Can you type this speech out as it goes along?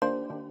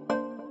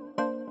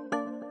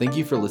Thank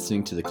you for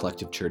listening to the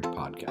Collective Church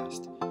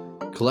podcast.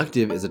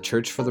 Collective is a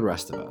church for the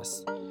rest of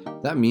us.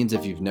 That means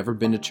if you've never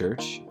been to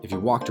church, if you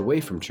walked away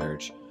from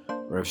church,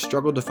 or have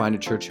struggled to find a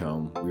church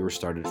home, we were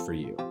started for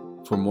you.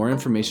 For more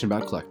information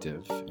about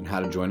Collective and how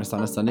to join us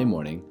on a Sunday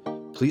morning,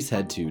 please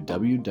head to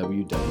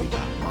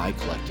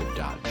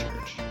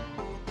www.mycollective.church.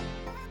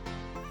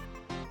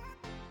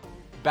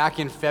 Back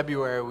in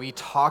February, we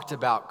talked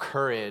about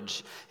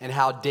courage and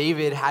how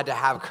David had to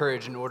have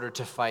courage in order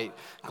to fight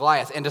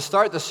Goliath. And to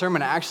start the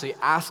sermon, I actually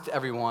asked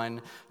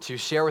everyone to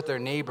share with their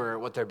neighbor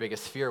what their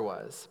biggest fear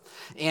was.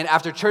 And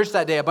after church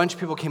that day, a bunch of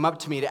people came up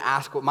to me to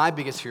ask what my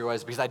biggest fear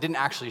was because I didn't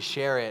actually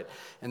share it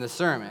in the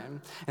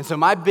sermon. And so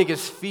my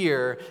biggest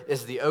fear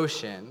is the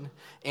ocean,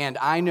 and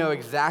I know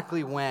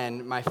exactly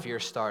when my fear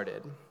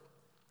started.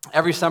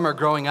 Every summer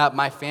growing up,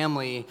 my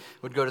family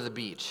would go to the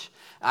beach.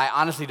 I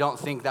honestly don't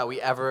think that we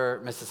ever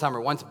missed a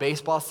summer. Once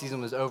baseball season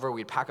was over,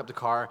 we'd pack up the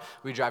car,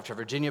 we'd drive to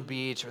Virginia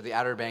Beach or the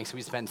Outer Banks, and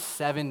we'd spend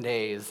 7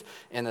 days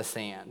in the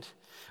sand.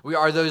 We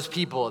are those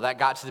people that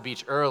got to the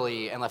beach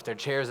early and left their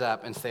chairs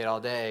up and stayed all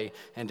day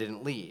and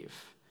didn't leave.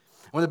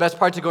 One of the best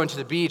parts of going to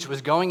the beach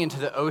was going into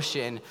the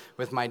ocean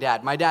with my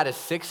dad. My dad is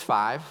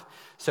 6'5",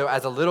 so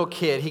as a little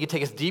kid, he could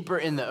take us deeper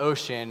in the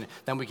ocean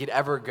than we could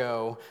ever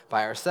go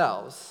by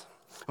ourselves.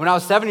 When I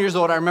was 7 years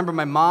old, I remember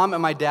my mom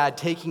and my dad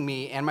taking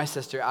me and my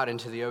sister out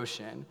into the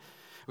ocean.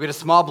 We had a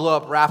small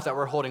blow-up raft that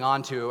we're holding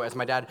on to as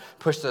my dad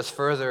pushed us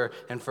further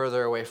and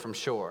further away from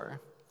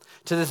shore.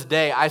 To this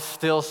day, I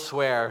still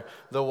swear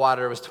the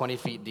water was 20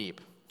 feet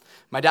deep.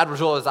 My dad would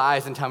roll his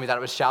eyes and tell me that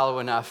it was shallow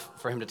enough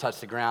for him to touch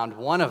the ground.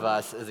 One of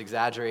us is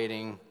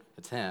exaggerating.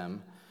 It's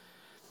him.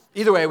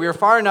 Either way, we were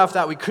far enough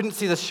that we couldn't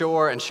see the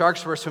shore and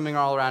sharks were swimming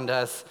all around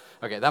us.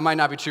 Okay, that might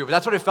not be true, but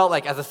that's what it felt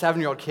like as a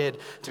 7-year-old kid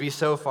to be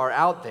so far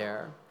out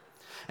there.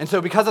 And so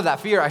because of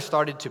that fear, I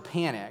started to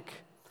panic.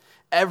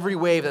 Every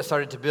wave that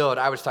started to build,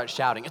 I would start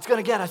shouting, "It's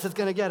gonna get us, it's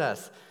gonna get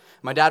us."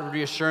 My dad would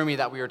reassure me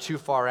that we were too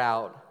far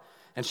out,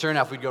 and sure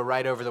enough, we'd go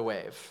right over the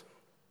wave.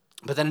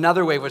 But then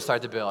another wave would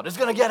start to build. "It's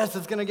gonna get us,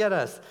 it's gonna get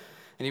us."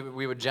 And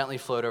we would gently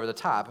float over the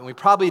top. And we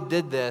probably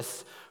did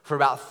this for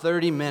about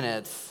 30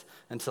 minutes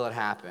until it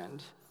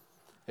happened.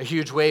 A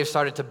huge wave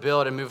started to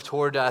build and move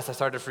toward us. I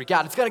started to freak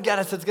out. "It's gonna get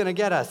us, it's gonna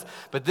get us."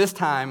 But this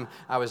time,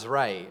 I was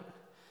right.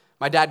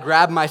 My dad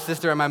grabbed my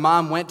sister and my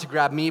mom went to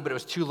grab me, but it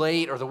was too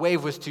late or the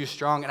wave was too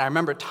strong. And I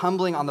remember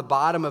tumbling on the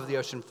bottom of the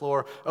ocean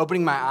floor,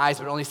 opening my eyes,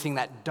 but only seeing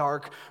that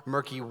dark,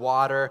 murky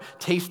water,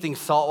 tasting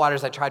salt water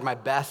as I tried my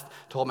best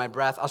to hold my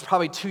breath. I was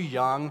probably too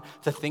young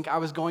to think I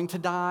was going to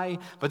die,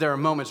 but there were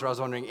moments where I was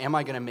wondering, am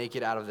I going to make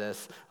it out of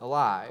this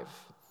alive?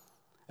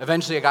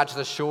 Eventually, I got to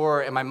the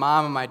shore, and my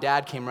mom and my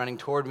dad came running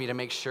toward me to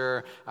make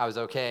sure I was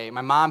okay.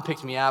 My mom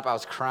picked me up. I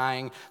was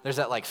crying. There's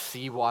that,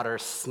 seawater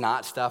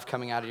snot stuff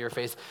coming out of your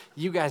face.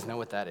 You guys know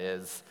what that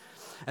is.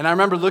 And I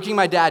remember looking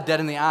my dad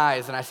dead in the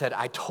eyes, and I said,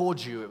 "I told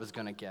you it was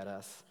going to get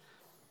us."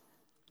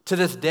 To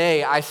this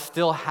day, I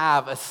still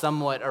have a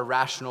somewhat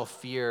irrational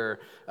fear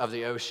of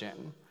the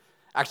ocean.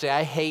 Actually,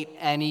 I hate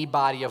any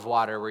body of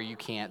water where you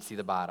can't see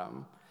the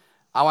bottom.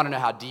 I want to know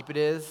how deep it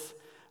is.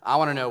 I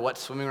want to know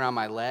what's swimming around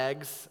my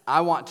legs.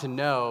 I want to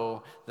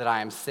know that I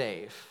am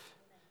safe.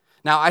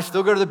 Now, I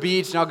still go to the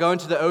beach and I'll go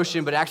into the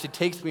ocean, but it actually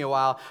takes me a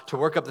while to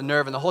work up the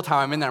nerve. And the whole time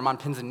I'm in there, I'm on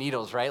pins and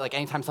needles, right?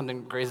 Anytime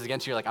something grazes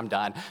against you, you're like, I'm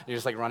done. And you're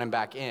just running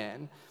back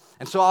in.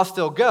 And so I'll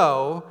still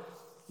go,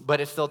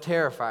 but it still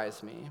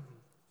terrifies me.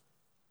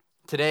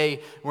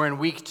 Today, we're in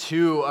week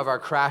 2 of our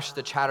Crash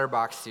the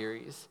Chatterbox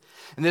series.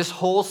 And this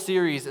whole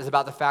series is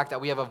about the fact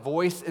that we have a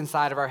voice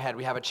inside of our head.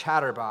 We have a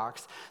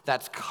chatterbox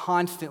that's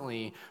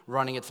constantly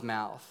running its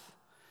mouth.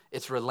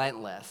 It's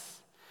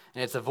relentless.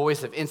 And it's a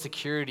voice of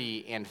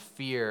insecurity and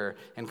fear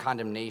and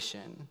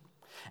condemnation.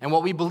 And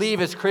what we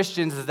believe as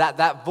Christians is that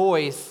that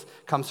voice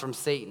comes from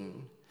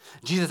Satan.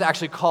 Jesus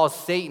actually calls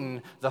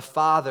Satan the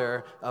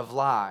father of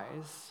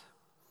lies.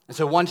 And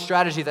so one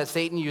strategy that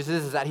Satan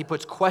uses is that he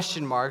puts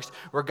question marks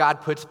where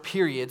God puts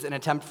periods in an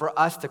attempt for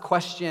us to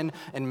question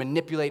and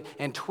manipulate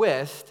and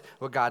twist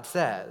what God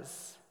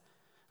says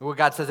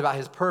about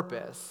his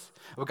purpose,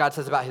 what God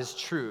says about his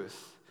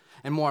truth.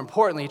 And more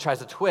importantly, he tries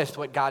to twist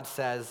what God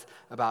says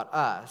about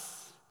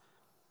us.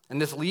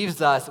 And this leaves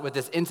us with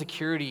this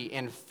insecurity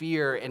and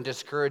fear and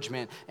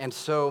discouragement and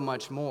so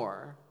much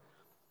more.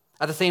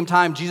 At the same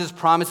time, Jesus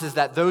promises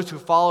that those who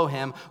follow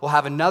him will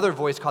have another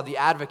voice called the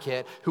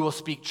Advocate who will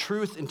speak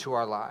truth into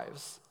our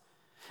lives.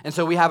 And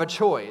so we have a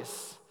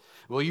choice.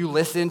 Will you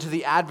listen to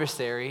the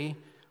adversary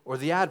or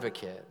the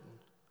advocate?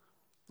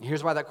 And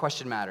here's why that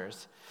question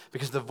matters.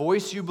 Because the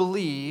voice you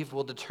believe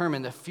will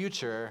determine the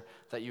future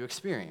that you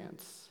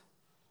experience.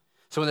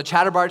 So when the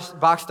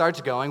chatterbox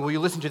starts going, will you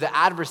listen to the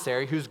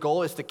adversary whose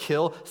goal is to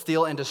kill,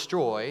 steal, and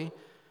destroy?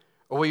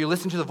 Or will you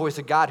listen to the voice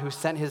of God who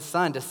sent his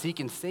son to seek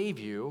and save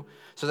you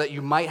so that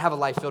you might have a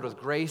life filled with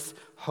grace,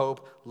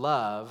 hope,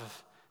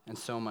 love, and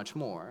so much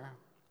more?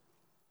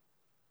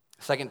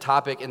 The second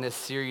topic in this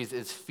series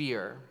is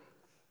fear.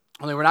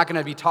 Only we're not going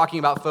to be talking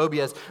about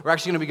phobias. We're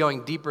actually going to be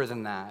going deeper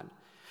than that.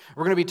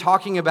 We're going to be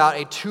talking about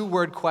a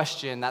 2-word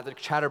question that the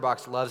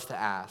chatterbox loves to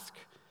ask.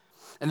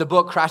 In the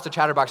book Crash the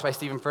Chatterbox by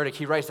Stephen Furtick,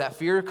 he writes that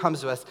fear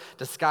comes to us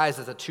disguised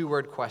as a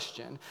two-word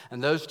question.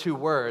 And those two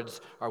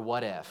words are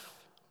what if?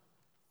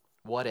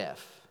 What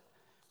if?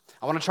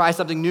 I want to try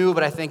something new,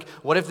 but I think,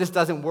 what if this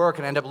doesn't work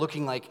and I end up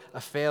looking like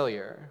a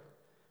failure?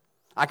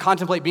 I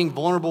contemplate being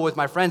vulnerable with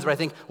my friends, but I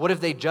think, what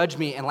if they judge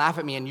me and laugh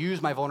at me and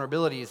use my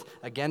vulnerabilities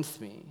against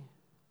me?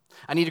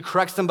 I need to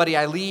correct somebody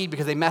I lead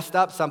because they messed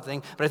up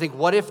something, but I think,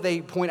 what if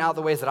they point out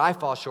the ways that I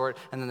fall short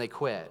and then they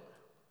quit?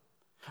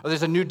 Or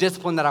there's a new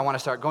discipline that I want to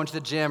start, going to the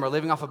gym or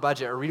living off a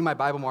budget or reading my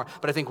Bible more,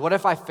 but I think, what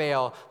if I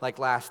fail like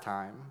last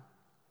time?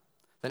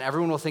 Then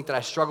everyone will think that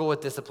I struggle with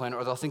discipline,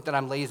 or they'll think that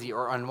I'm lazy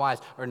or unwise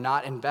or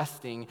not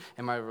investing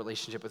in my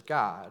relationship with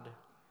God.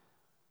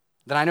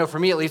 Then I know, for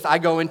me at least, I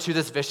go into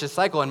this vicious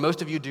cycle, and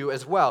most of you do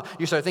as well.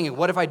 You start thinking,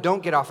 what if I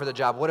don't get offered the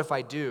job? What if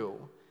I do?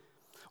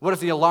 What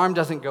if the alarm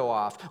doesn't go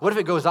off? What if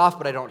it goes off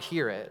but I don't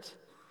hear it?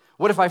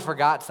 What if I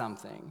forgot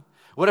something?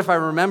 What if I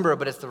remember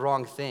but it's the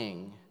wrong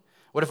thing?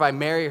 What if I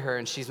marry her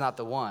and she's not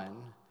the one?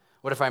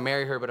 What if I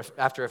marry her but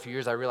after a few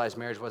years I realize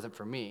marriage wasn't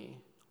for me?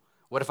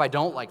 What if I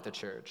don't like the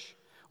church?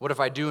 What if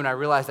I do and I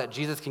realize that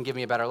Jesus can give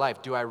me a better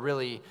life? Do I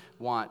really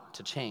want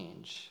to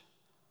change?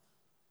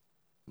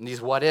 And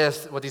what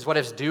these what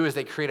ifs do is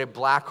they create a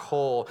black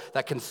hole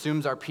that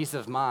consumes our peace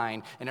of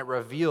mind, and it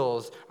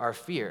reveals our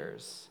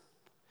fears.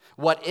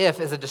 What if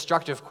is a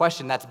destructive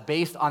question that's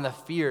based on the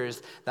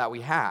fears that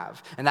we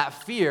have. And that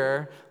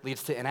fear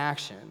leads to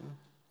inaction.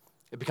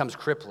 It becomes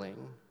crippling.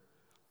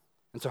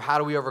 And so how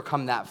do we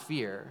overcome that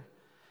fear?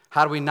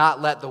 How do we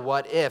not let the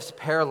what ifs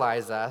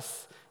paralyze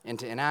us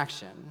into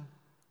inaction?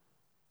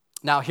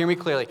 Now, hear me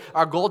clearly.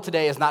 Our goal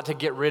today is not to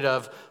get rid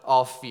of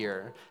all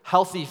fear.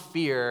 Healthy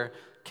fear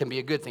can be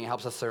a good thing. It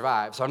helps us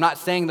survive. So I'm not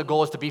saying the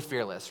goal is to be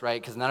fearless,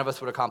 right? Because none of us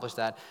would accomplish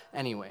that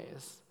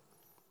anyways.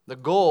 The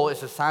goal is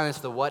to silence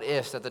the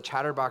what-ifs that the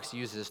chatterbox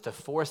uses to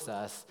force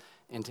us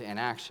into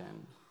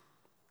inaction.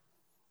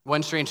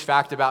 One strange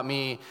fact about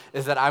me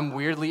is that I'm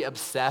weirdly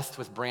obsessed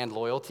with brand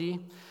loyalty.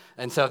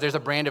 And so if there's a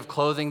brand of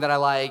clothing that I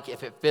like,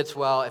 if it fits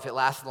well, if it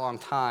lasts a long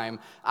time,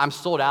 I'm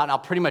sold out, and I'll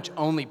pretty much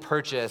only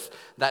purchase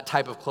that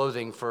type of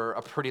clothing for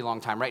a pretty long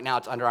time. Right now,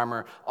 it's Under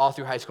Armour. All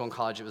through high school and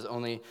college, it was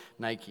only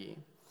Nike.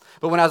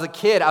 But when I was a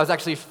kid, I was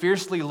actually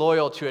fiercely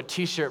loyal to a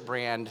t-shirt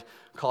brand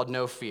called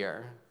No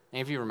Fear.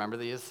 Any of you remember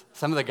these?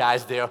 Some of the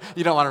guys do.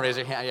 You don't want to raise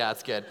your hand. Yeah,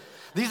 that's good.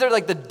 These are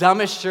like the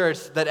dumbest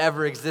shirts that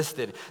ever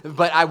existed,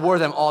 but I wore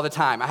them all the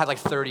time. I had like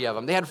 30 of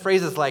them. They had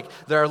phrases like,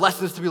 there are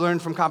lessons to be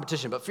learned from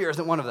competition, but fear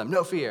isn't one of them.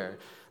 No fear.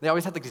 They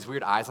always had like these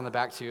weird eyes on the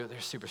back too. They're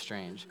super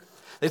strange.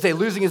 They say,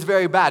 losing is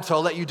very bad, so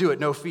I'll let you do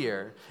it. No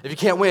fear. If you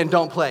can't win,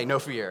 don't play. No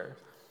fear.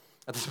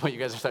 At this point, you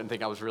guys are starting to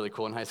think I was really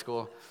cool in high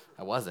school.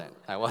 I wasn't.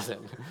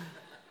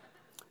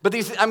 But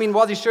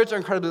while these shirts are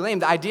incredibly lame,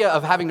 the idea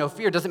of having no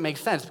fear doesn't make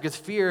sense because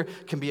fear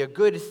can be a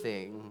good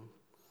thing.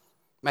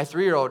 My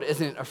 3-year-old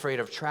isn't afraid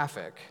of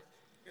traffic.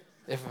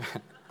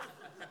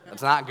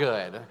 That's not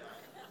good.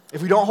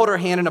 If we don't hold her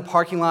hand in a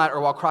parking lot or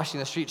while crossing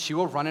the street, she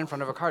will run in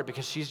front of a car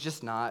because she's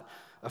just not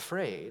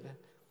afraid.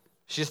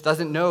 She just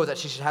doesn't know that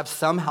she should have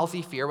some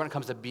healthy fear when it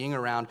comes to being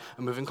around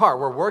a moving car.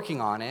 We're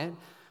working on it,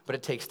 but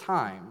it takes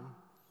time.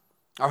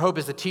 Our hope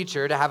is to teach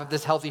her to have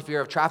this healthy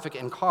fear of traffic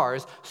and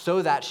cars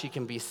so that she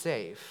can be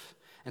safe.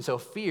 And so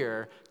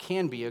fear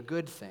can be a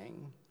good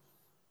thing.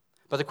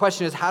 But the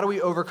question is, how do we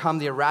overcome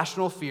the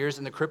irrational fears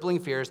and the crippling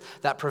fears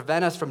that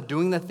prevent us from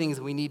doing the things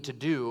we need to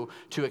do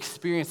to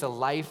experience a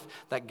life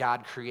that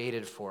God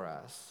created for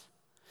us?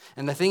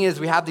 And the thing is,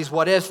 we have these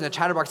what-ifs, and the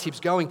chatterbox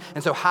keeps going.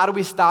 And so how do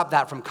we stop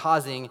that from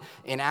causing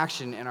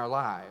inaction in our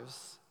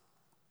lives?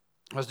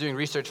 I was doing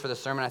research for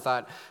this sermon. I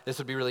thought this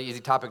would be a really easy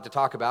topic to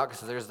talk about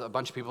because there's a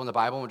bunch of people in the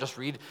Bible, and we'll just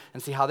read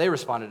and see how they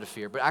responded to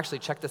fear. But actually,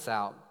 check this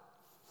out.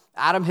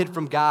 Adam hid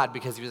from God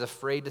because he was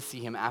afraid to see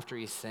him after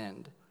he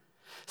sinned.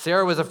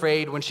 Sarah was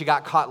afraid when she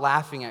got caught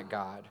laughing at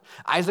God.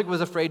 Isaac was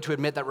afraid to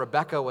admit that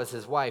Rebekah was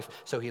his wife,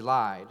 so he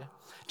lied.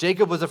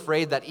 Jacob was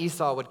afraid that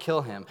Esau would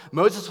kill him.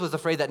 Moses was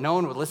afraid that no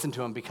one would listen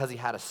to him because he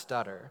had a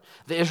stutter.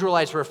 The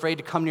Israelites were afraid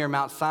to come near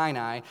Mount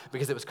Sinai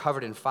because it was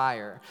covered in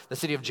fire. The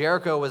city of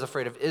Jericho was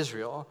afraid of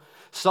Israel.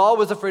 Saul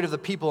was afraid of the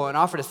people and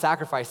offered a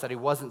sacrifice that he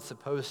wasn't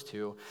supposed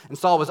to. And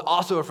Saul was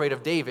also afraid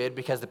of David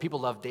because the people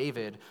loved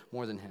David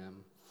more than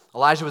him.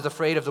 Elijah was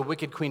afraid of the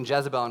wicked Queen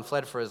Jezebel and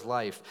fled for his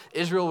life.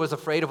 Israel was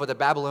afraid of what the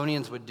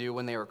Babylonians would do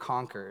when they were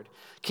conquered.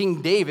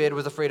 King David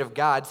was afraid of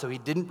God, so he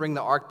didn't bring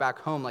the ark back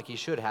home like he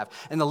should have.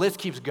 And the list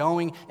keeps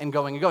going and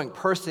going and going,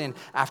 person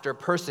after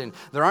person.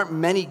 There aren't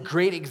many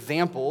great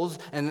examples,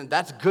 and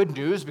that's good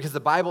news because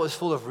the Bible is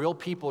full of real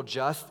people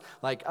just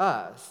like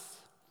us.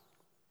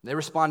 They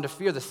respond to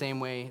fear the same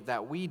way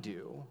that we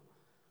do.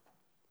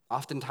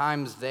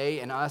 Oftentimes, they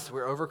and us,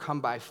 we're overcome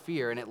by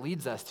fear, and it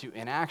leads us to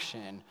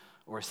inaction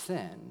or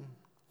sin.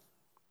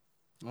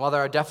 And while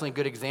there are definitely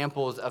good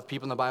examples of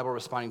people in the Bible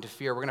responding to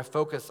fear, we're going to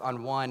focus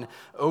on one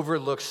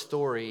overlooked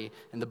story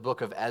in the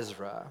book of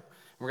Ezra.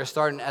 We're going to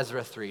start in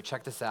Ezra 3.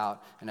 Check this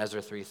out in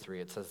Ezra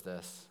 3:3. It says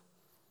this: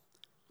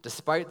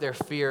 Despite their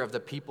fear of the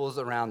peoples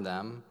around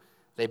them,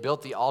 They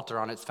built the altar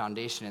on its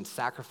foundation and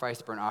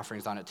sacrificed burnt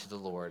offerings on it to the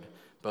Lord,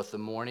 both the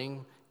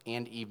morning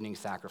and evening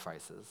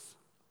sacrifices.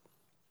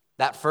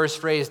 That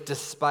first phrase,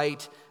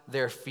 despite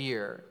their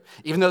fear.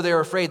 Even though they were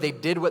afraid, they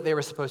did what they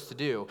were supposed to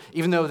do.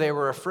 Even though they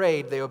were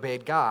afraid, they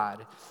obeyed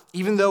God.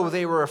 Even though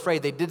they were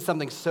afraid, they did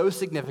something so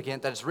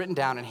significant that it's written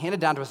down and handed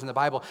down to us in the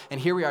Bible.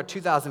 And here we are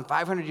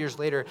 2,500 years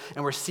later,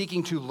 and we're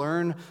seeking to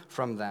learn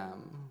from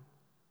them.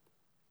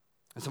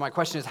 And so my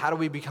question is, how do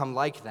we become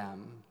like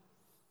them?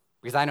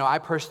 Because I know I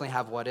personally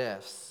have what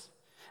ifs.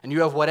 And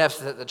you have what ifs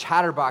that the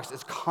chatterbox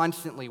is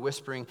constantly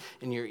whispering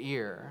in your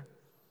ear.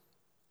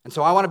 And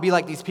so I want to be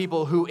like these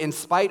people who, in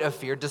spite of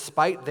fear,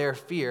 despite their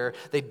fear,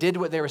 they did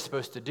what they were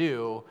supposed to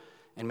do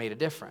and made a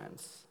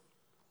difference.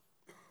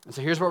 And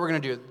so here's what we're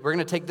going to do. We're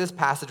going to take this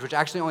passage, which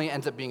actually only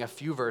ends up being a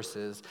few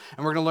verses,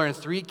 and we're going to learn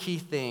 3 key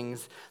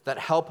things that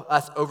help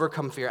us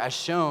overcome fear, as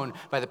shown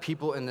by the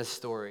people in this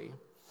story.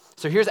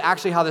 So here's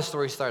actually how this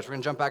story starts. We're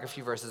going to jump back a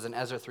few verses in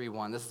Ezra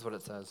 3:1. This is what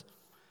it says.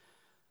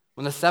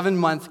 When the 7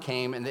 months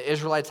came and the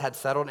Israelites had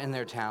settled in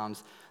their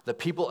towns, the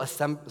people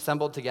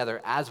assembled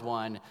together as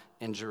one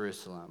in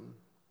Jerusalem.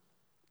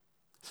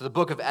 So the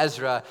book of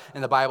Ezra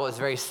in the Bible is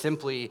very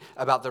simply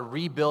about the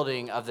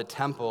rebuilding of the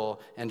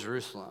temple in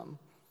Jerusalem.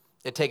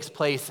 It takes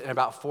place in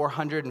about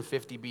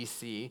 450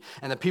 BC,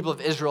 and the people of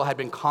Israel had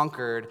been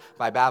conquered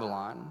by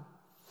Babylon.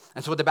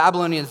 And so what the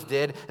Babylonians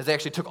did is they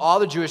actually took all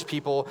the Jewish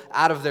people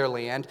out of their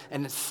land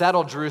and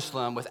settled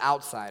Jerusalem with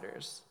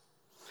outsiders.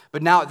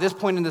 But now at this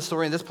point in the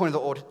story, at this point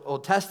of the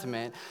Old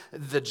Testament,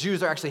 the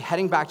Jews are actually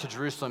heading back to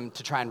Jerusalem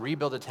to try and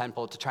rebuild the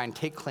temple, to try and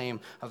take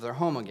claim of their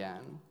home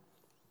again.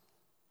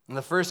 And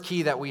the first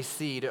key that we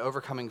see to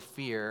overcoming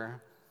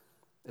fear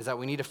is that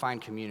we need to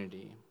find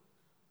community.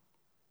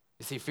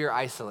 You see, fear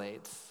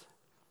isolates.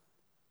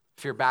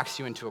 Fear backs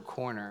you into a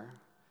corner.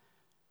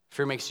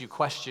 Fear makes you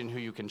question who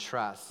you can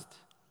trust.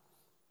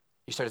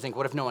 You start to think,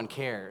 what if no one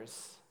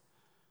cares?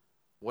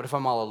 What if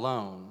I'm all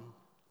alone?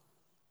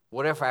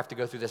 What if I have to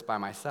go through this by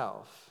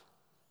myself?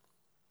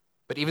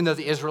 But even though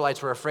the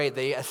Israelites were afraid,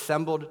 they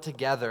assembled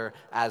together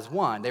as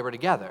one. They were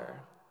together.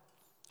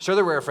 Sure,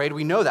 they were afraid.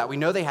 We know that. We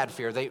know they had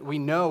fear. We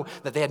know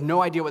that they had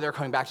no idea what they were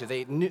coming back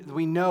to.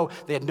 We know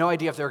they had no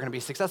idea if they were going to be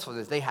successful in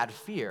this. They had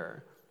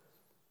fear.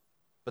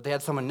 But they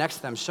had someone next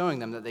to them showing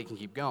them that they can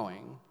keep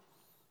going.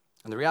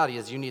 And the reality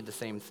is you need the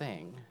same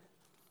thing.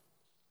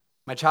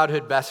 My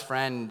childhood best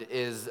friend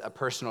is a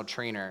personal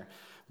trainer.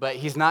 But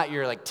he's not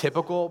your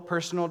typical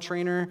personal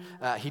trainer.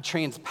 He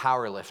trains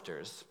power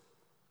lifters.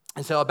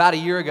 And so about a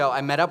year ago,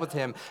 I met up with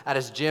him at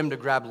his gym to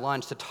grab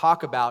lunch to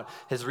talk about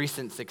his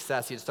recent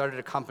success. He had started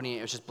a company,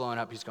 it was just blowing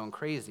up, he's going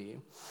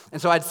crazy.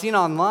 And so I'd seen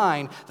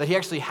online that he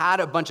actually had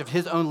a bunch of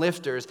his own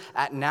lifters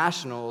at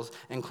Nationals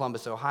in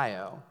Columbus,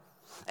 Ohio.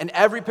 And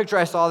every picture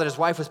I saw that his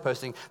wife was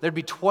posting, there'd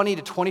be 20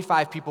 to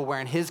 25 people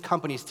wearing his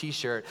company's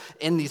t-shirt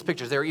in these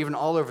pictures. They were even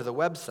all over the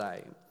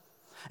website.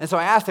 And so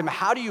I asked him,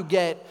 how do you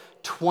get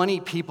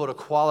 20 people to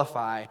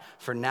qualify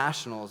for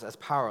Nationals as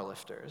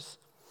powerlifters?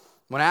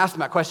 When I asked him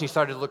that question, he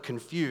started to look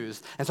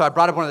confused. And so I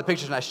brought up one of the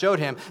pictures and I showed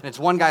him, and it's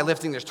one guy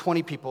lifting, there's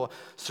 20 people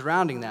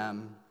surrounding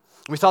them.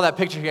 We saw that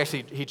picture,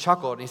 he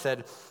chuckled, and he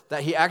said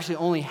that he actually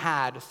only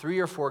had 3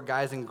 or 4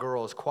 guys and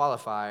girls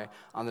qualify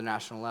on the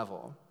national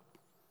level.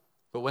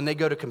 But when they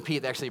go to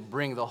compete, they actually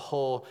bring the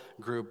whole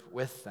group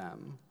with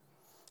them.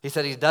 He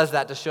said he does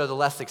that to show the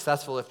less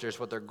successful lifters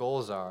what their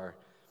goals are.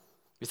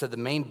 He said the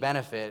main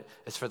benefit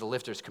is for the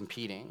lifters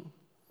competing.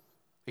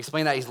 He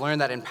explained that he's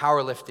learned that in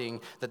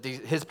powerlifting, that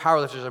his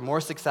powerlifters are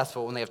more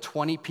successful when they have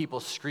 20 people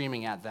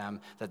screaming at them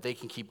that they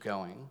can keep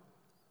going.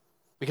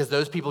 Because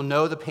those people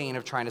know the pain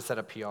of trying to set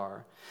a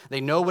PR.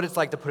 They know what it's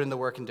like to put in the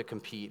work and to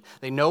compete.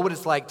 They know what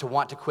it's like to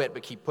want to quit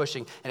but keep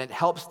pushing. And it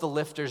helps the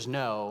lifters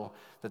know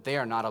that they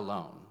are not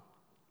alone.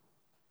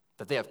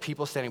 That they have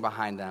people standing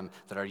behind them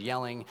that are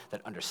yelling,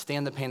 that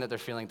understand the pain that they're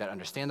feeling, that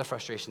understand the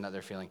frustration that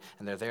they're feeling,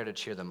 and they're there to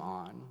cheer them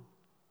on.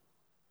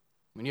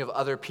 When you have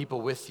other people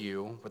with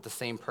you with the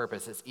same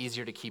purpose, it's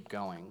easier to keep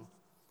going.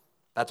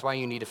 That's why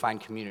you need to find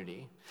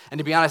community. And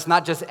to be honest,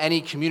 not just any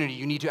community,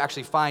 you need to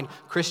actually find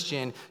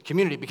Christian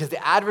community, because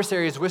the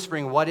adversary is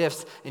whispering what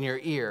ifs in your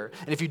ear.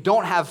 And if you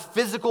don't have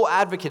physical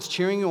advocates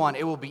cheering you on,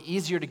 it will be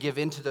easier to give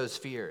in to those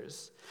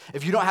fears.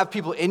 If you don't have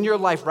people in your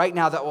life right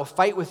now that will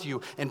fight with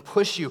you and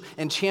push you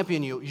and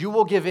champion you, you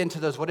will give in to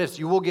those what ifs.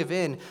 You will give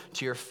in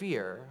to your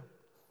fear.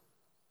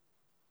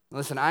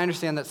 Listen, I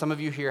understand that some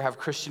of you here have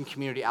Christian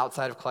community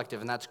outside of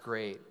Collective, and that's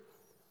great.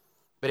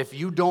 But if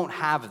you don't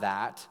have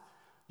that,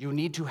 you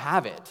need to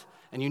have it,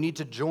 and you need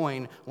to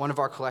join one of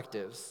our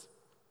collectives.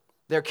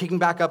 They're kicking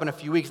back up in a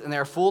few weeks, and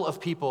they're full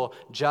of people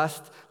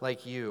just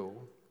like you.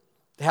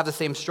 They have the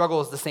same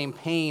struggles, the same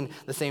pain,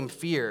 the same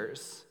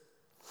fears.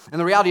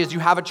 And the reality is you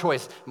have a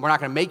choice. We're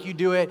not going to make you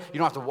do it. You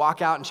don't have to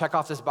walk out and check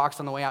off this box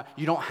on the way out.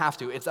 You don't have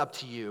to. It's up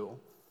to you.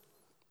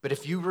 But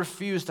if you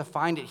refuse to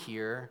find it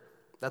here,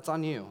 that's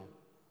on you.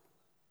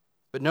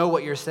 But know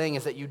what you're saying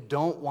is that you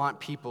don't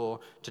want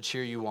people to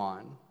cheer you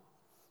on.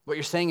 What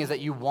you're saying is that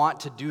you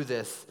want to do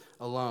this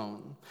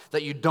alone,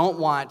 that you don't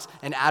want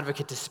an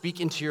advocate to speak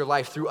into your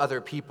life through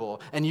other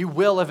people, and you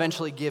will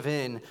eventually give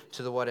in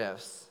to the what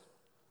ifs.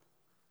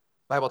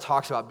 The Bible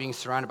talks about being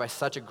surrounded by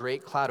such a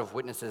great cloud of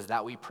witnesses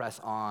that we press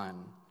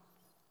on.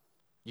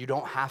 You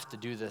don't have to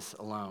do this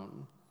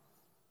alone.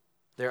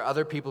 There are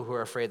other people who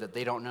are afraid that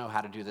they don't know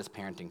how to do this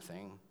parenting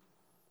thing.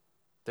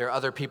 There are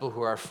other people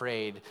who are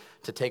afraid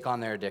to take on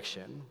their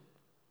addiction.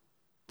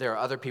 There are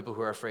other people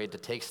who are afraid to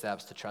take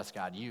steps to trust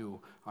God.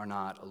 You are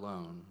not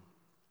alone.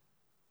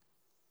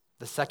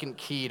 The second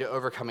key to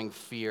overcoming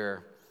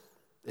fear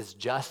is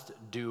just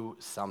do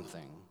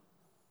something.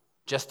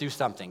 Just do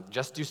something.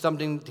 Just do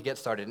something to get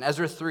started. In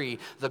Ezra 3,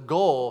 the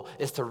goal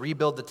is to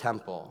rebuild the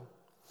temple.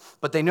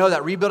 But they know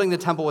that rebuilding the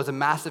temple was a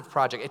massive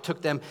project. It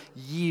took them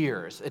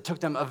years. It took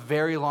them a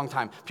very long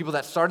time. People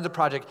that started the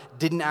project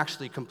didn't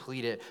actually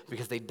complete it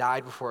because they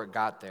died before it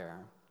got there.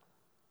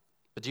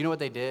 But do you know what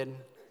they did?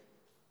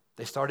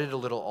 They started a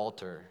little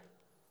altar.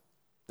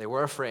 They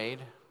were afraid.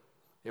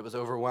 It was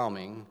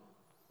overwhelming.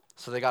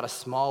 So they got a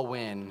small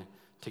win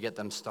to get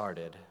them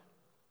started.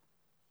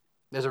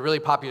 There's a really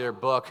popular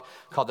book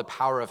called The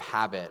Power of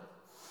Habit.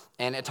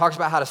 And it talks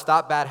about how to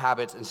stop bad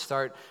habits and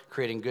start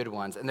creating good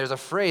ones. And there's a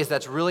phrase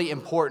that's really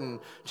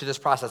important to this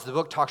process. The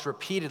book talks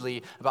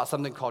repeatedly about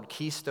something called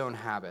keystone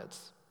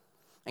habits.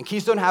 And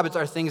keystone habits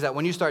are things that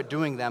when you start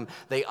doing them,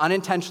 they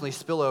unintentionally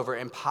spill over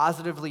and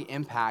positively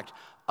impact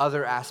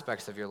other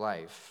aspects of your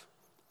life.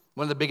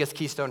 One of the biggest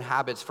keystone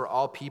habits for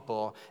all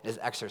people is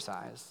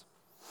exercise.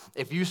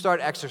 If you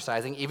start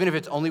exercising, even if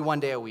it's only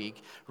one day a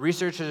week,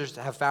 researchers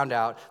have found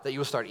out that you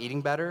will start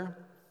eating better,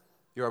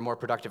 you are more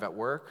productive at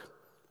work,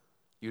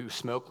 you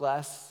smoke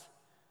less,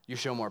 you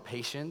show more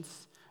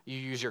patience, you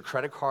use your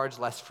credit cards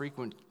less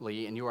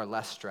frequently, and you are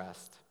less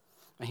stressed.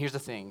 And here's the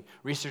thing,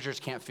 researchers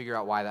can't figure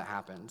out why that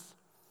happens.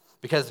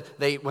 Because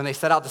when they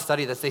set out to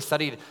study this,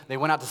 they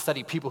went out to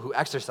study people who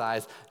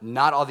exercise,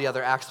 not all the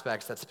other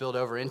aspects that spilled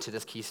over into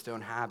this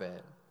keystone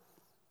habit.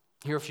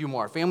 Here are a few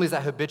more. Families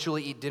that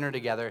habitually eat dinner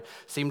together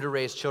seem to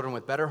raise children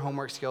with better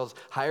homework skills,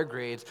 higher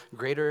grades,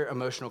 greater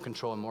emotional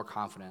control, and more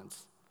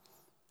confidence.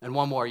 And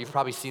one more, you've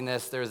probably seen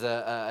this. There's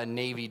a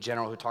Navy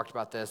general who talked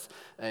about this.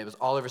 It was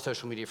all over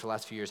social media for the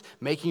last few years.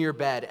 Making your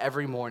bed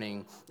every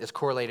morning is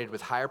correlated with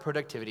higher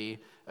productivity,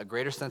 a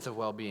greater sense of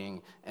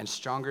well-being, and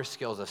stronger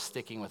skills of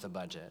sticking with a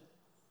budget.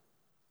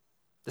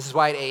 This is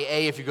why at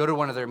AA, if you go to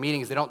one of their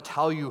meetings, they don't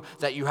tell you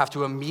that you have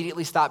to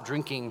immediately stop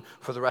drinking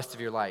for the rest of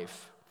your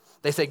life.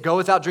 They say, go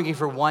without drinking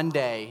for one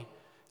day,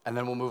 and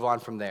then we'll move on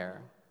from there.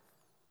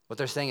 What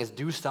they're saying is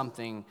do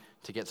something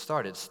to get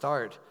started.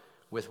 Start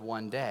with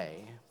one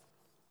day.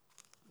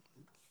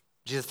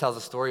 Jesus tells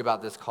a story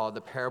about this called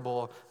the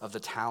parable of the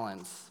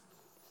talents.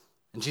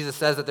 And Jesus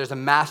says that there's a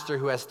master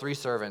who has 3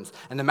 servants.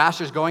 And the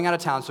master's going out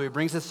of town, so he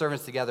brings his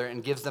servants together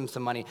and gives them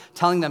some money,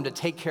 telling them to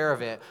take care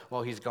of it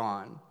while he's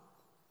gone.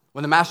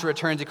 When the master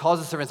returns, he calls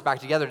the servants back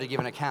together to give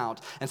an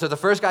account. And so the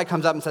first guy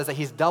comes up and says that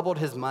he's doubled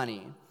his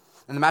money.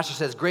 And the master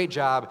says, great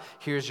job,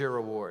 here's your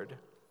reward.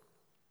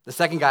 The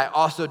second guy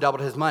also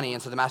doubled his money,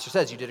 and so the master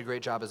says, you did a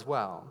great job as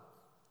well.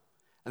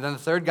 And then the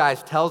third guy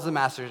tells the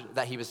master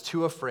that he was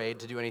too afraid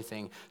to do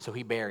anything, so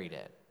he buried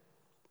it.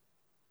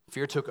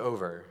 Fear took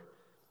over.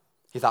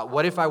 He thought,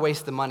 what if I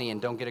waste the money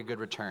and don't get a good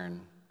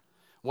return?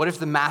 What if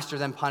the master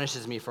then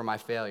punishes me for my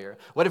failure?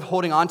 What if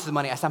holding on to the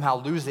money I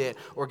somehow lose it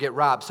or get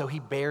robbed? So he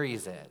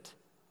buries it.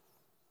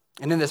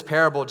 And in this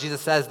parable,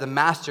 Jesus says the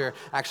master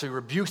actually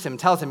rebukes him,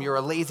 tells him you're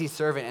a lazy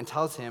servant, and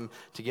tells him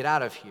to get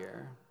out of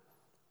here.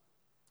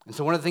 And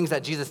so one of the things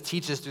that Jesus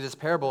teaches through this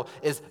parable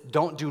is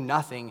don't do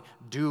nothing,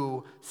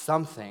 do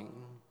something.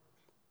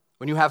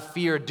 When you have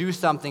fear, do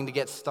something to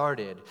get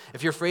started.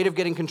 If you're afraid of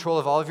getting control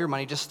of all of your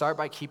money, just start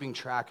by keeping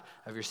track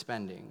of your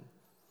spending.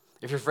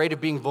 If you're afraid of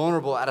being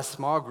vulnerable at a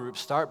small group,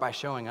 start by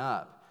showing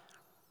up.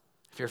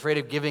 If you're afraid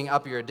of giving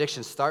up your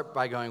addiction, start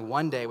by going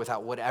one day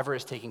without whatever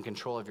is taking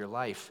control of your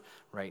life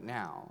right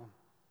now.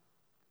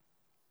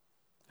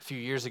 A few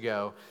years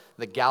ago,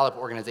 the Gallup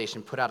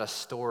organization put out a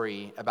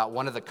story about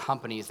one of the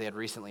companies they had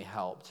recently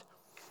helped.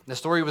 The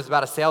story was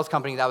about a sales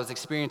company that was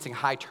experiencing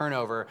high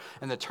turnover,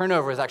 and the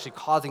turnover was actually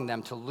causing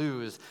them to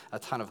lose a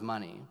ton of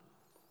money.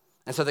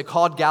 And so they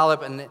called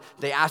Gallup and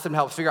they asked them to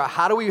help figure out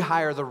how do we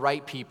hire the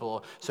right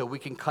people so we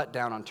can cut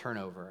down on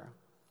turnover.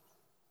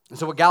 And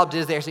so what Gallup did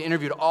is they actually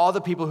interviewed all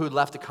the people who had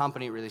left the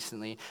company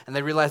recently, and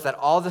they realized that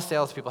all the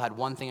salespeople had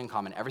one thing in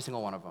common, every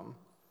single one of them,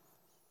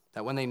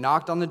 that when they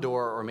knocked on the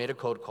door or made a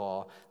cold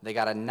call, they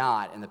got a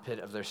knot in the pit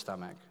of their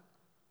stomach.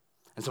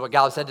 And so what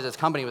Gallup said to this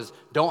company was,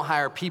 don't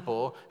hire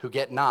people who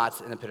get knots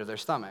in the pit of their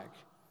stomach.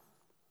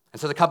 And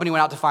so the company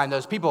went out to find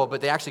those people,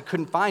 but they actually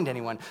couldn't find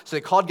anyone. So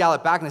they called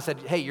Gallup back and they said,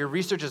 hey, your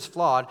research is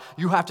flawed.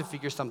 You have to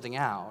figure something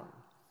out.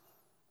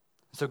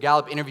 So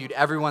Gallup interviewed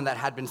everyone that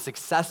had been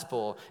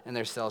successful in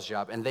their sales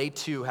job, and they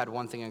too had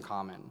one thing in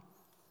common.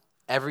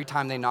 Every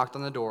time they knocked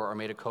on the door or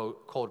made a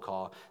cold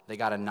call, they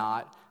got a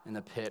knot in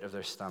the pit of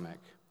their stomach.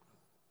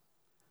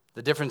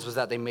 The difference was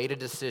that they made a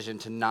decision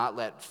to not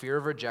let fear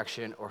of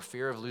rejection or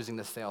fear of losing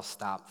the sale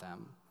stop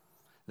them.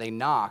 They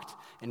knocked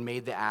and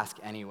made the ask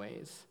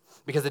anyways.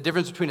 Because the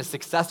difference between a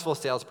successful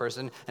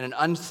salesperson and an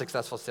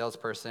unsuccessful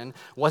salesperson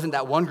wasn't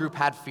that one group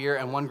had fear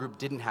and one group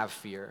didn't have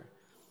fear.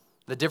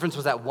 The difference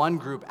was that one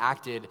group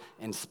acted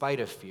in spite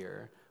of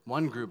fear.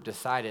 One group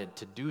decided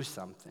to do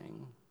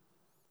something.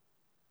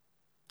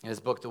 In his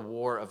book, The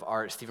War of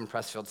Art, Stephen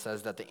Pressfield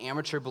says that the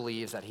amateur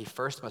believes that he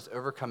first must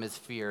overcome his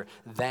fear,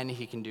 then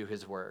he can do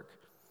his work.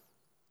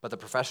 But the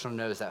professional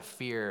knows that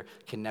fear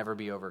can never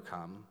be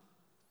overcome.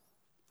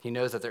 He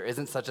knows that there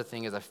isn't such a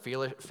thing as a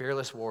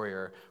fearless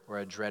warrior or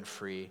a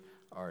dread-free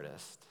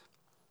artist.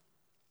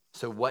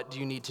 So what do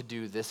you need to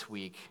do this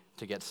week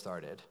to get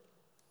started?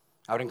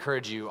 I would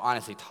encourage you,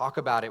 honestly, talk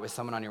about it with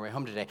someone on your way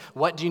home today.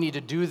 What do you need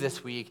to do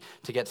this week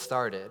to get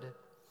started?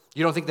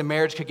 You don't think the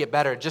marriage could get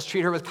better? Just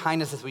treat her with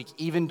kindness this week,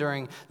 even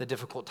during the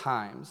difficult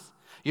times.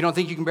 You don't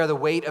think you can bear the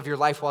weight of your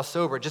life while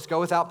sober? Just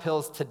go without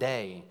pills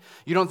today.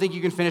 You don't think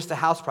you can finish the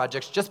house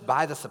projects? Just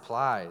buy the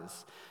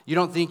supplies. You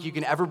don't think you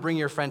can ever bring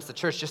your friends to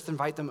church? Just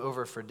invite them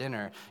over for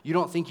dinner. You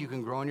don't think you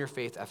can grow in your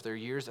faith after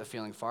years of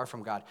feeling far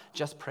from God?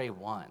 Just pray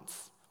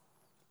once.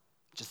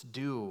 Just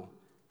do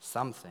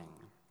something.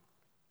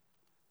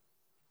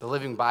 The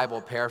Living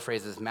Bible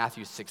paraphrases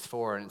Matthew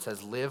 6:4, and it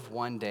says, live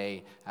one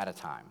day at a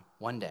time.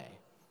 One day.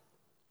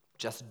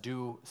 Just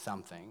do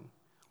something.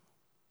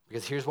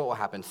 Because here's what will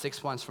happen.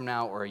 6 months from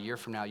now or a year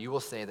from now, you will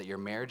say that your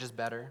marriage is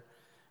better,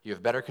 you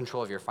have better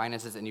control of your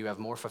finances, and you have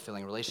more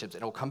fulfilling relationships.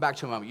 And it will come back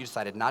to a moment you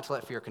decided not to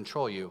let fear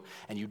control you,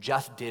 and you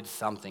just did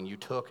something. You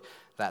took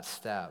that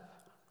step.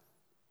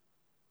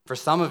 For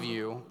some of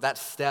you, that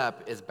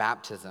step is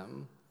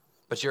baptism,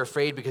 but you're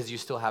afraid because you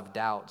still have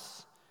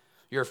doubts.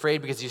 You're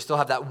afraid because you still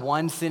have that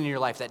one sin in your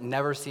life that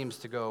never seems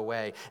to go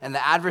away. And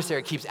the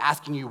adversary keeps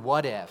asking you,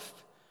 what if?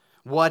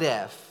 What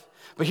if?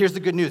 But here's the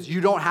good news. You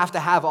don't have to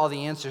have all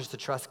the answers to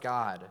trust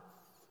God.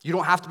 You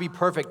don't have to be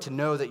perfect to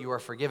know that you are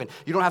forgiven.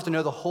 You don't have to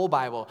know the whole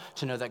Bible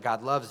to know that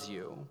God loves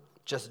you.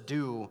 Just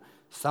do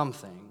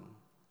something.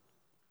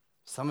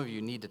 Some of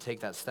you need to take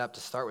that step to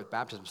start with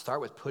baptism.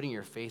 Start with putting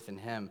your faith in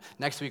him.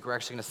 Next week, we're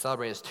actually going to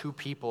celebrate as 2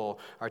 people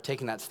are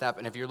taking that step.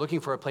 And if you're looking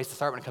for a place to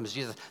start when it comes to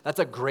Jesus, that's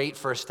a great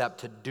first step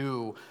to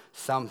do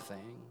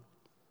something.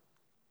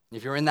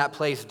 If you're in that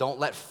place, don't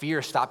let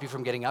fear stop you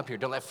from getting up here.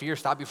 Don't let fear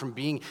stop you from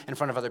being in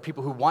front of other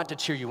people who want to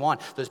cheer you on,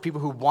 those people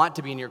who want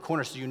to be in your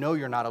corner so you know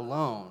you're not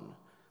alone.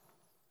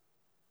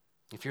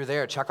 If you're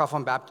there, check off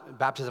on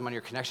baptism on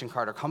your connection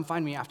card or come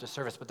find me after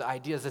service. But the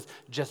idea is this,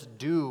 just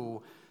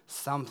do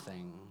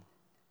something.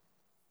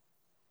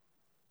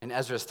 In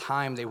Ezra's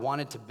time, they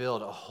wanted to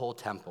build a whole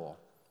temple,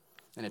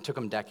 and it took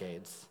them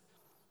decades.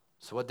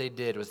 So what they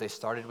did was they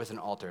started with an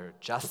altar,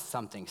 just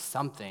something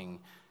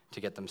to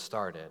get them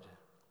started.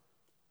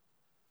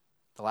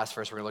 The last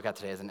verse we're going to look at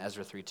today is in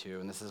Ezra 3:2,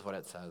 and this is what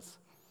it says.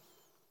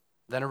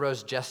 Then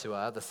arose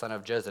Jeshua, the son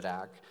of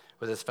Jozadak,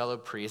 with his fellow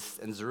priests,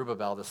 and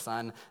Zerubbabel, the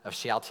son of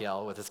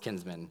Shealtiel, with his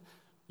kinsmen.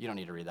 You don't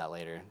need to read that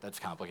later. That's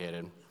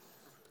complicated.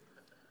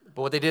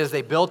 But what they did is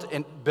they built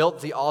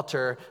the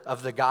altar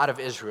of the God of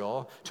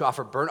Israel to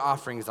offer burnt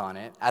offerings on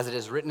it, as it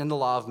is written in the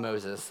law of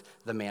Moses,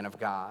 the man of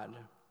God.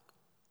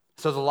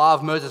 So the law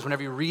of Moses,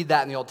 whenever you read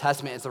that in the Old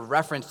Testament, it's a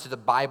reference to the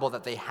Bible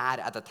that they had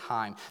at the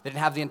time. They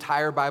didn't have the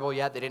entire Bible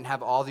yet. They didn't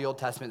have all the Old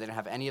Testament. They didn't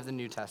have any of the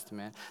New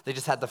Testament. They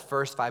just had the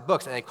first 5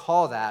 books, and they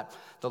call that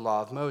the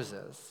law of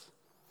Moses.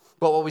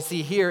 But what we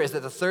see here is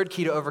that the third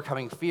key to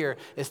overcoming fear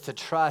is to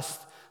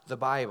trust the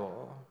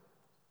Bible.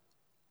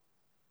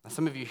 Now,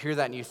 some of you hear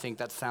that and you think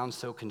that sounds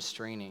so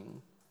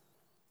constraining.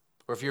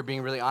 Or if you're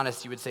being really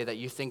honest, you would say that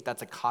you think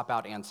that's a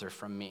cop-out answer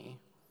from me.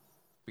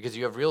 Because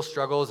you have real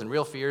struggles and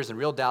real fears and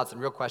real doubts and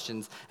real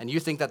questions, and you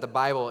think that the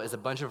Bible is a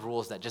bunch of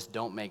rules that just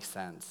don't make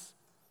sense.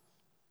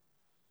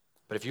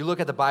 But if you look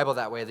at the Bible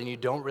that way, then you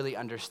don't really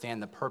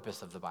understand the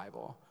purpose of the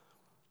Bible.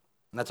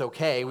 And that's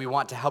okay. We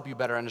want to help you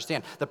better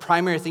understand. The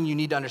primary thing you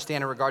need to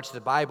understand in regards to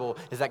the Bible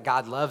is that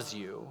God loves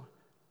you.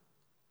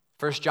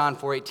 1 John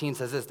 4:18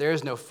 says this, there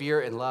is no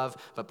fear in love,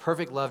 but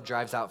perfect love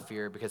drives out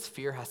fear, because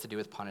fear has to do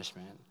with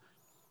punishment.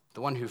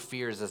 The one who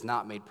fears is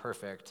not made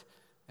perfect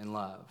in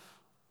love.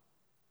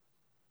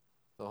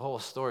 The whole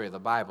story of the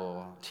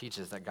Bible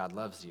teaches that God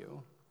loves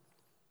you,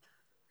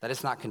 that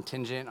it's not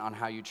contingent on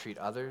how you treat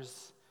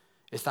others.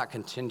 It's not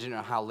contingent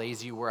on how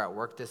lazy you were at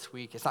work this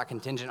week. It's not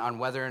contingent on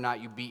whether or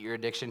not you beat your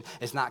addiction.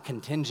 It's not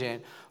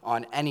contingent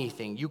on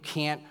anything. You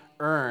can't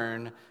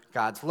earn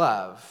God's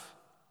love.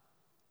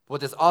 What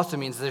this also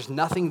means is there's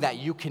nothing that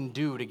you can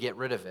do to get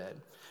rid of it.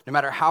 No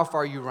matter how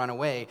far you run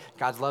away,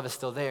 God's love is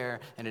still there,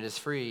 and it is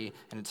free,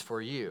 and it's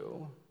for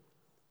you.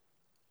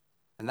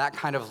 And that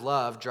kind of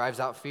love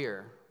drives out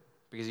fear,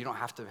 because you don't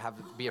have to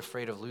be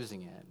afraid of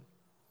losing it.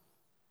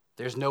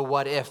 There's no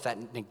what if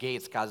that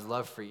negates God's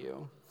love for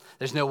you.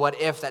 There's no what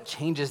if that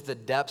changes the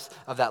depths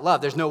of that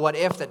love. There's no what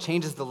if that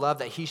changes the love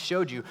that he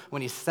showed you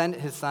when he sent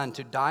his son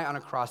to die on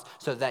a cross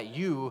so that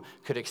you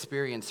could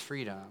experience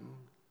freedom.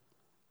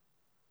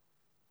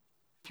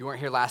 If you weren't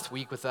here last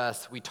week with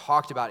us, we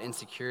talked about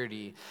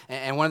insecurity.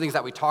 And one of the things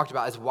that we talked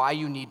about is why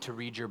you need to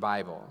read your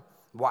Bible,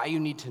 why you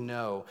need to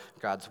know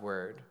God's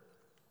word.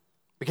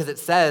 Because it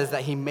says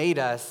that he made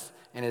us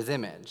in his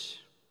image.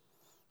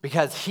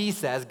 Because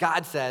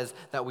God says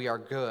that we are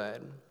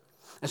good.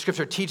 And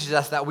Scripture teaches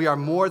us that we are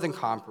more than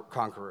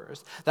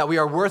conquerors, that we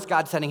are worth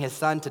God sending his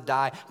son to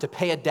die to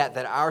pay a debt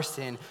that our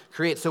sin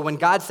creates. So when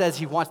God says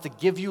he wants to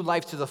give you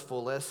life to the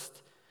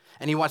fullest,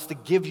 and he wants to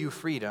give you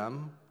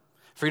freedom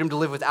to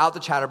live without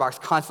the chatterbox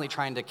constantly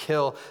trying to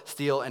kill,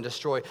 steal, and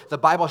destroy, the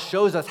Bible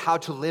shows us how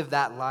to live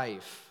that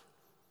life.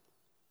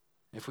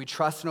 If we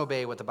trust and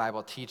obey what the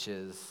Bible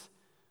teaches,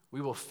 we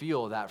will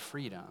feel that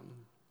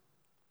freedom.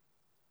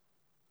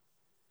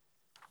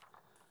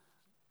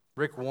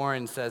 Rick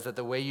Warren says that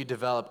the way you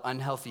develop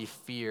unhealthy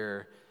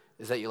fear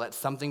is that you let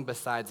something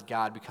besides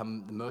God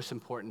become the most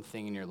important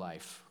thing in your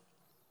life.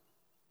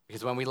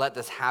 Because when we let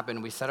this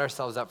happen, we set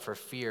ourselves up for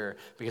fear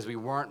because we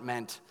weren't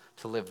meant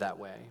to live that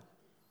way.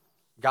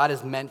 God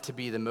is meant to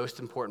be the most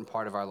important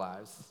part of our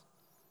lives.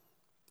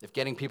 If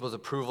getting people's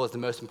approval is the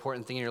most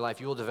important thing in your life,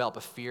 you will develop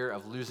a fear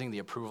of losing the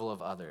approval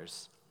of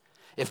others.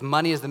 If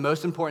money is the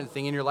most important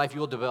thing in your life,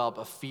 you will develop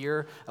a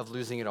fear of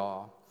losing it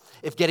all.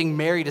 If getting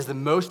married is the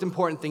most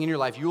important thing in your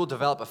life, you will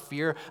develop a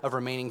fear of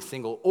remaining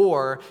single,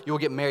 or you will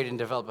get married and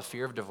develop a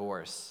fear of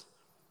divorce.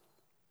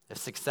 If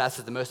success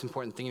is the most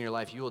important thing in your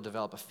life, you will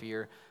develop a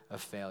fear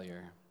of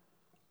failure.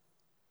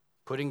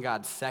 Putting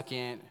God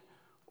second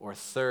or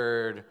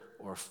third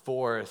or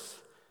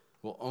fourth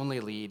will only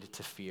lead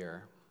to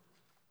fear.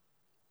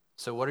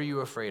 So what are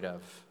you afraid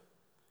of?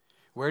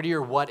 Where do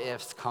your what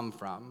ifs come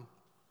from?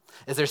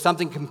 Is there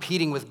something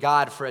competing with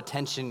God for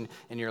attention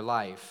in your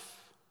life?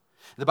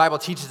 The Bible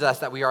teaches us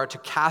that we are to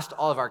cast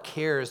all of our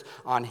cares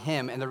on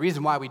him, and the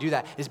reason why we do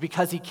that is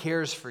because he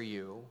cares for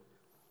you.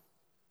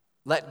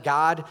 Let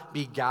God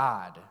be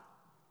God.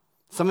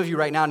 Some of you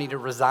right now need to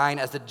resign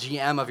as the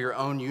GM of your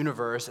own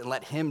universe and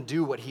let him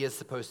do what he is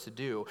supposed to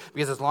do.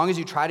 Because as long as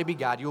you try to be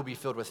God, you will be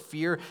filled with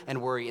fear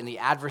and worry, and the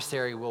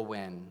adversary will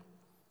win.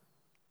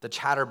 The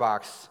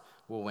chatterbox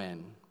will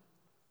win.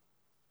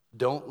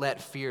 Don't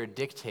let fear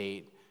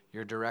dictate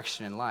your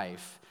direction in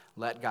life.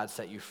 Let God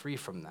set you free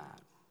from that.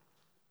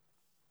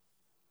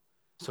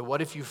 So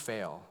what if you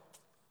fail?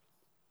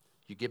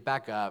 You get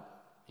back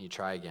up and you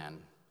try again.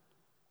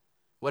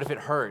 What if it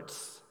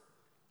hurts?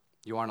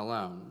 You aren't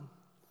alone.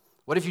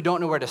 What if you don't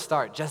know where to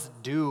start?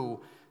 Just do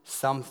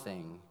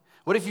something.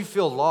 What if you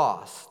feel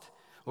lost?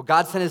 Well,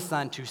 God sent his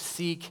son to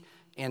seek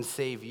and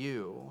save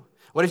you.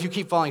 What if you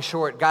keep falling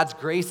short? God's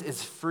grace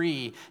is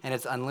free and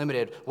it's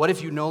unlimited. What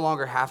if you no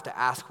longer have to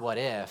ask what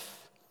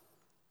if?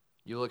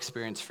 You will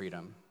experience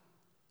freedom.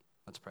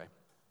 Let's pray.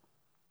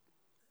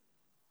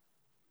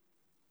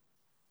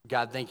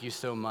 God, thank you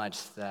so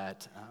much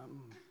that,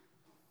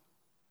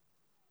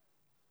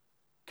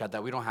 God,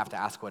 that we don't have to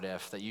ask what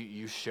if, that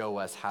you show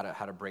us how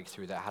to break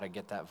through that, how to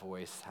get that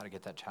voice, how to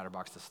get that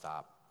chatterbox to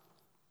stop.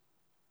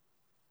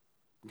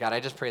 God,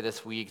 I just pray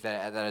this week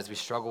that as we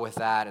struggle with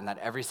that, and that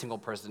every single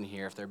person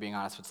here, if they're being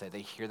honest, would say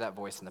they hear that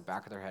voice in the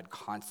back of their head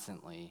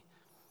constantly.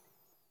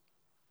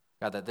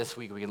 God, that this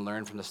week we can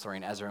learn from the story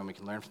in Ezra, and we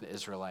can learn from the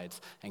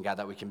Israelites, and God,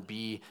 that we can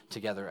be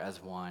together as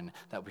one,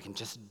 that we can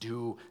just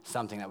do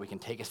something, that we can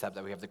take a step,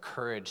 that we have the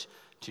courage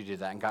to do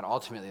that, and God,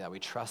 ultimately, that we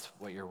trust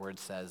what your word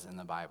says in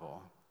the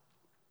Bible.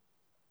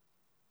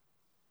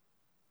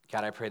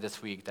 God, I pray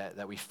this week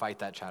that we fight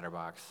that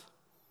chatterbox.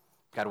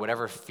 God,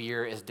 whatever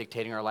fear is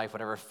dictating our life,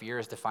 whatever fear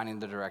is defining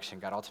the direction,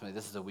 God, ultimately,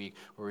 this is a week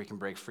where we can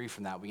break free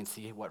from that. We can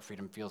see what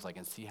freedom feels like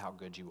and see how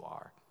good you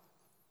are.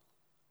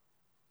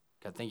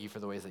 God, thank you for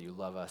the ways that you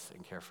love us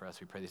and care for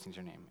us. We pray these things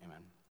in your name.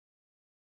 Amen.